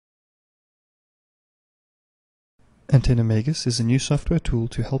Antenna Magus is a new software tool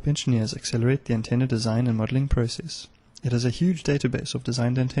to help engineers accelerate the antenna design and modeling process. It has a huge database of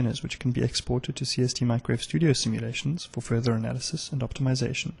designed antennas which can be exported to CST Microwave Studio simulations for further analysis and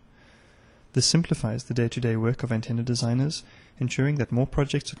optimization. This simplifies the day-to-day work of antenna designers, ensuring that more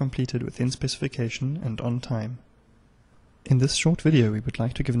projects are completed within specification and on time. In this short video, we would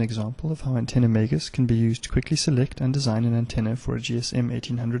like to give an example of how Antenna Magus can be used to quickly select and design an antenna for a GSM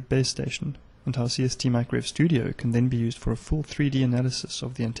 1800 base station, and how CST Microwave Studio can then be used for a full 3D analysis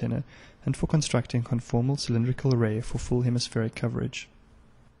of the antenna and for constructing a conformal cylindrical array for full hemispheric coverage.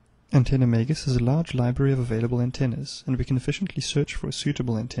 Antenna Magus has a large library of available antennas, and we can efficiently search for a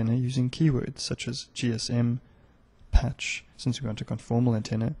suitable antenna using keywords such as GSM, patch, since we want a conformal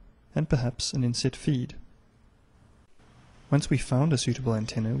antenna, and perhaps an inset feed. Once we've found a suitable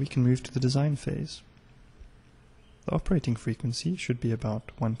antenna, we can move to the design phase. The operating frequency should be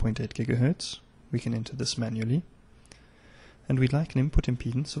about 1.8 GHz. We can enter this manually. And we'd like an input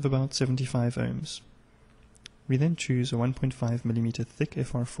impedance of about 75 ohms. We then choose a 1.5 mm thick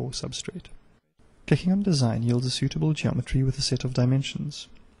FR4 substrate. Clicking on Design yields a suitable geometry with a set of dimensions.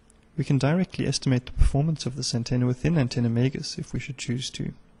 We can directly estimate the performance of this antenna within Antenna Magus if we should choose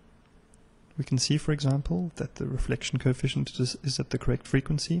to. We can see, for example, that the reflection coefficient is at the correct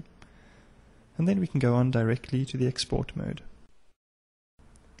frequency, and then we can go on directly to the export mode.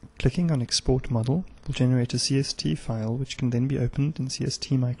 Clicking on Export Model will generate a CST file which can then be opened in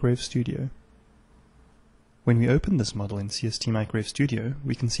CST Microwave Studio. When we open this model in CST Microwave Studio,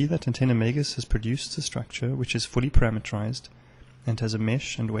 we can see that Antenna Magus has produced a structure which is fully parameterized and has a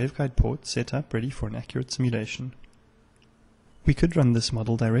mesh and waveguide port set up ready for an accurate simulation. We could run this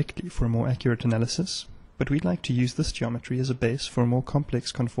model directly for a more accurate analysis, but we'd like to use this geometry as a base for a more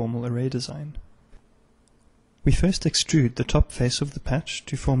complex conformal array design. We first extrude the top face of the patch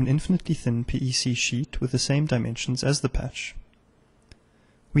to form an infinitely thin PEC sheet with the same dimensions as the patch.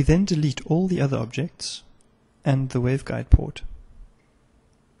 We then delete all the other objects and the waveguide port.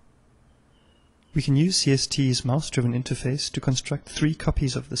 We can use CST's mouse-driven interface to construct 3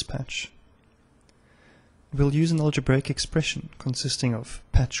 copies of this patch. We'll use an algebraic expression consisting of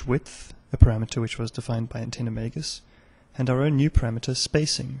patch width, a parameter which was defined by Antenna Magus, and our own new parameter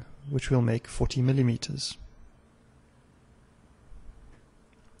spacing, which we'll make 40 mm.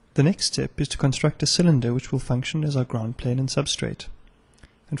 The next step is to construct a cylinder which will function as our ground plane and substrate.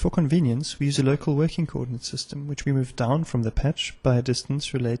 And for convenience, we use a local working coordinate system which we move down from the patch by a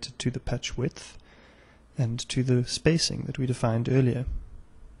distance related to the patch width and to the spacing that we defined earlier.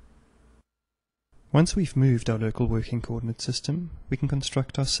 Once we've moved our local working coordinate system, we can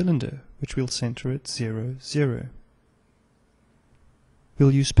construct our cylinder, which we'll center at 0, 0.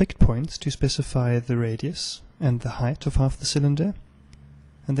 We'll use picked points to specify the radius and the height of half the cylinder,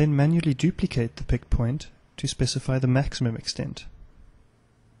 and then manually duplicate the picked point to specify the maximum extent.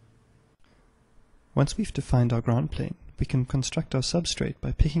 Once we've defined our ground plane, we can construct our substrate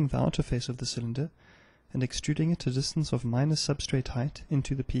by picking the outer face of the cylinder and extruding it a distance of minus substrate height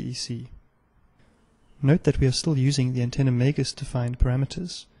into the PEC. Note that we are still using the Antenna Magus defined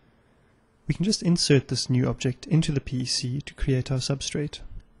parameters. We can just insert this new object into the PEC to create our substrate.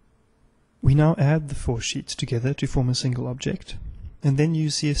 We now add the 4 sheets together to form a single object, and then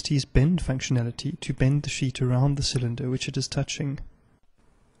use CST's bend functionality to bend the sheet around the cylinder which it is touching.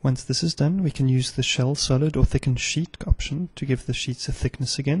 Once this is done, we can use the shell solid or thickened sheet option to give the sheets a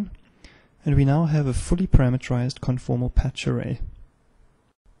thickness again, and we now have a fully parameterized conformal patch array.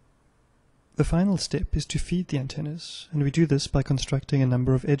 The final step is to feed the antennas, and we do this by constructing a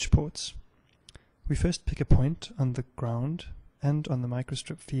number of edge ports. We first pick a point on the ground and on the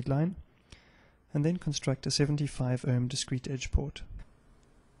microstrip feed line, and then construct a 75 ohm discrete edge port.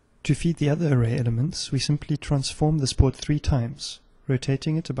 To feed the other array elements, we simply transform this port 3 times,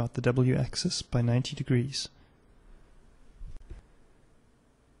 rotating it about the W axis by 90 degrees.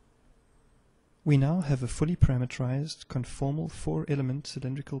 We now have a fully parameterized conformal 4-element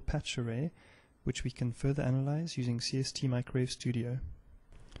cylindrical patch array, which we can further analyze using CST Microwave Studio.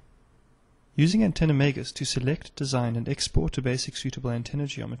 Using Antenna Magus to select, design and export a basic suitable antenna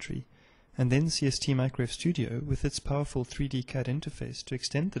geometry, and then CST Microwave Studio with its powerful 3D CAD interface to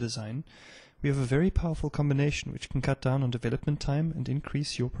extend the design, we have a very powerful combination which can cut down on development time and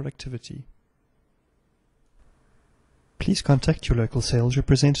increase your productivity. Please contact your local sales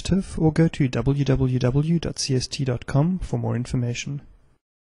representative or go to www.cst.com for more information.